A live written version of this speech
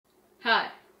Hi,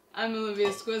 I'm Olivia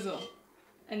Squizzle,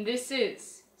 and this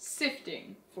is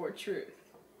Sifting for Truth.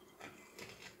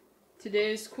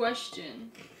 Today's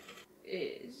question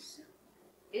is...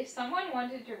 If someone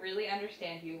wanted to really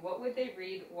understand you, what would they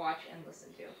read, watch, and listen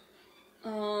to?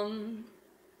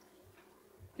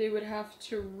 They would have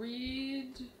to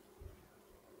read...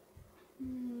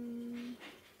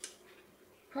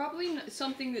 Probably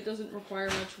something that doesn't require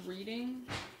much reading,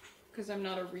 because I'm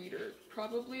not a reader.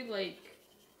 Probably like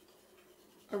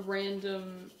a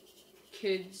random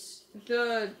kids...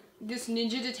 This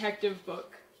Ninja Detective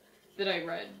book that I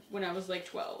read when I was like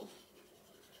 12.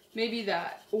 Maybe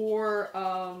that, or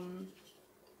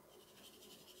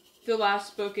the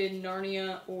last book in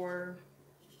Narnia, or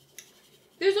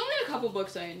there's only a couple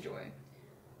books I enjoy.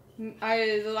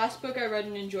 The last book I read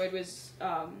and enjoyed was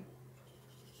the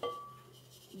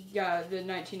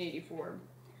 1984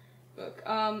 book.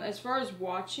 As far as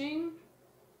watching,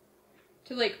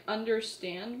 to like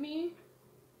understand me,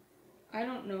 I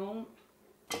don't know.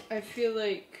 I feel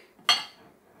like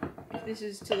if this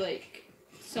is to like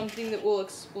something that will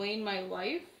explain my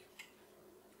life,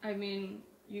 I mean,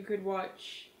 you could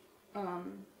watch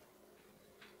one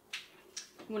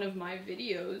of my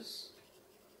videos,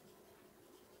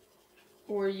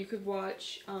 or you could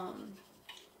watch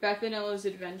Beth and Ella's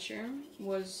Adventure.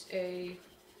 Was a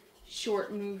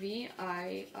short movie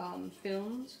I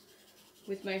filmed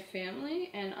with my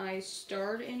family, and I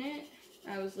starred in it.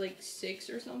 I was like 6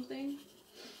 or something.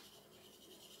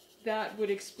 That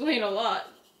would explain a lot.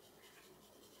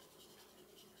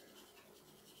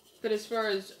 But as far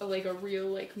as like a real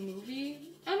like movie,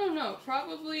 I don't know.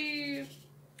 Probably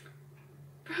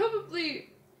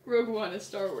Rogue One, a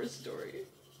Star Wars story.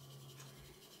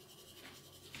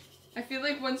 I feel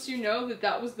like once you know that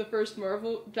that was the first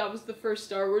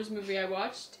Star Wars movie I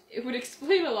watched, it would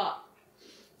explain a lot.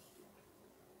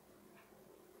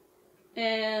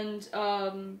 And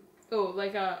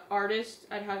like a artist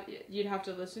you'd have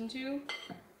to listen to.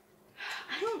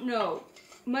 I don't know.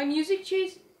 My music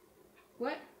taste.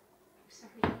 What?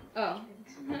 Sorry. Oh.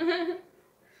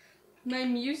 My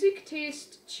music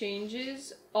taste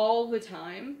changes all the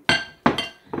time.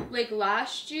 Like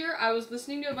last year, I was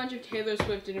listening to a bunch of Taylor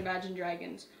Swift and Imagine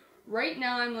Dragons. Right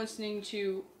now, I'm listening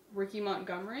to Ricky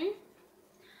Montgomery.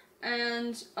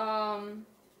 And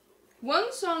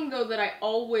one song though that I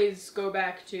always go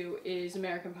back to is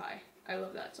American Pie. I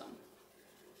love that song.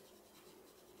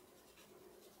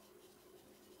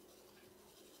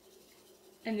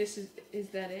 And this is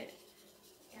that it?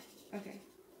 Yeah. Okay.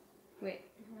 Wait.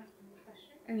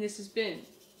 And this has been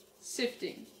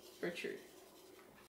Sifting for Truth.